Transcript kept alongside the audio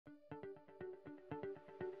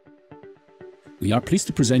We are pleased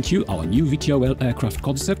to present you our new VTOL aircraft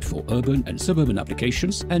concept for urban and suburban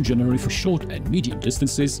applications and generally for short and medium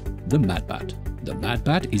distances, the MadBat. The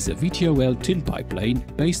MadBat is a VTOL tilt biplane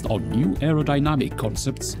based on new aerodynamic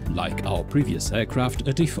concepts like our previous aircraft,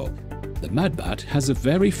 a DIFO. The MadBat has a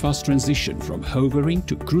very fast transition from hovering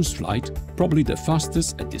to cruise flight, probably the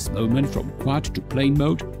fastest at this moment from quad to plane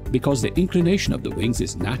mode, because the inclination of the wings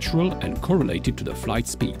is natural and correlated to the flight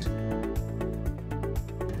speed.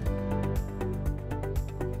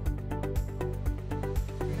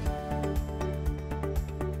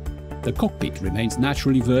 The cockpit remains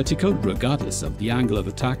naturally vertical regardless of the angle of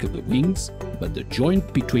attack of the wings, but the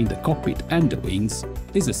joint between the cockpit and the wings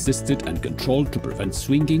is assisted and controlled to prevent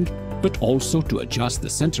swinging, but also to adjust the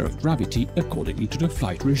center of gravity accordingly to the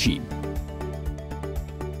flight regime.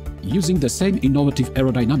 Using the same innovative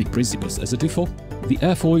aerodynamic principles as a DIFO, the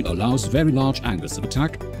airfoil allows very large angles of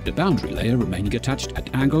attack, the boundary layer remaining attached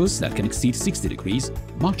at angles that can exceed 60 degrees,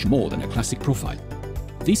 much more than a classic profile.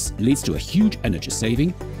 This leads to a huge energy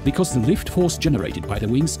saving because the lift force generated by the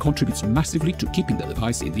wings contributes massively to keeping the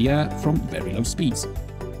device in the air from very low speeds.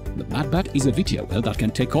 The MadBat is a VTOL that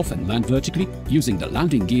can take off and land vertically using the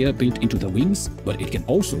landing gear built into the wings, but it can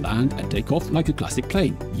also land and take off like a classic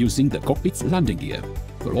plane using the cockpit's landing gear.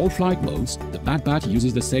 For all flight modes, the MadBat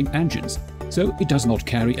uses the same engines, so it does not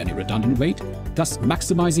carry any redundant weight, thus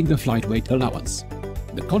maximizing the flight weight allowance.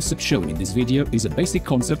 The concept shown in this video is a basic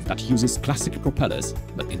concept that uses classic propellers,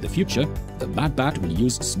 but in the future, the MadBat will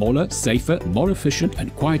use smaller, safer, more efficient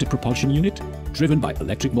and quieter propulsion unit driven by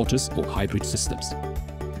electric motors or hybrid systems.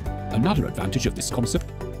 Another advantage of this concept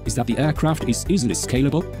is that the aircraft is easily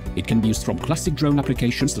scalable. It can be used from classic drone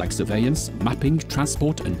applications like surveillance, mapping,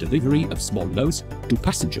 transport and delivery of small loads to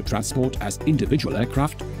passenger transport as individual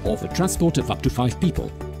aircraft or for transport of up to 5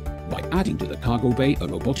 people. By adding to the cargo bay a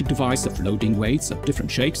robotic device of loading weights of different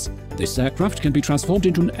shapes, this aircraft can be transformed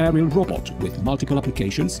into an aerial robot with multiple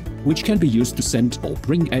applications, which can be used to send or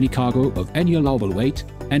bring any cargo of any allowable weight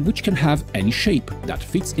and which can have any shape that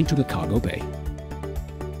fits into the cargo bay.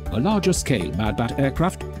 A larger scale MadBat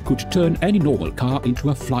aircraft could turn any normal car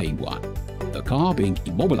into a flying one, the car being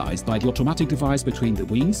immobilized by the automatic device between the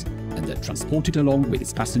wings and then transported along with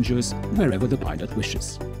its passengers wherever the pilot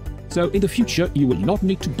wishes. So in the future, you will not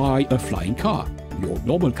need to buy a flying car. Your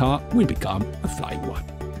normal car will become a flying one.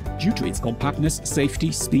 Due to its compactness, safety,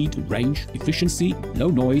 speed, range, efficiency, low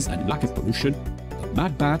noise and lack of pollution, the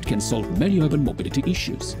MadBat can solve many urban mobility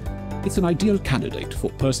issues. It's an ideal candidate for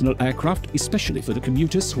personal aircraft, especially for the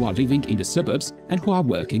commuters who are living in the suburbs and who are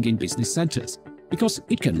working in business centers, because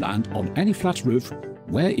it can land on any flat roof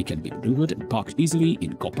where it can be maneuvered and parked easily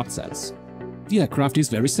in compact cells. The aircraft is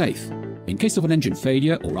very safe. In case of an engine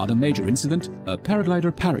failure or other major incident, a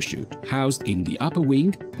paraglider parachute housed in the upper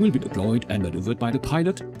wing will be deployed and maneuvered by the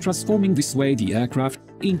pilot, transforming this way the aircraft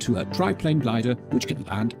into a triplane glider which can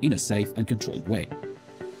land in a safe and controlled way.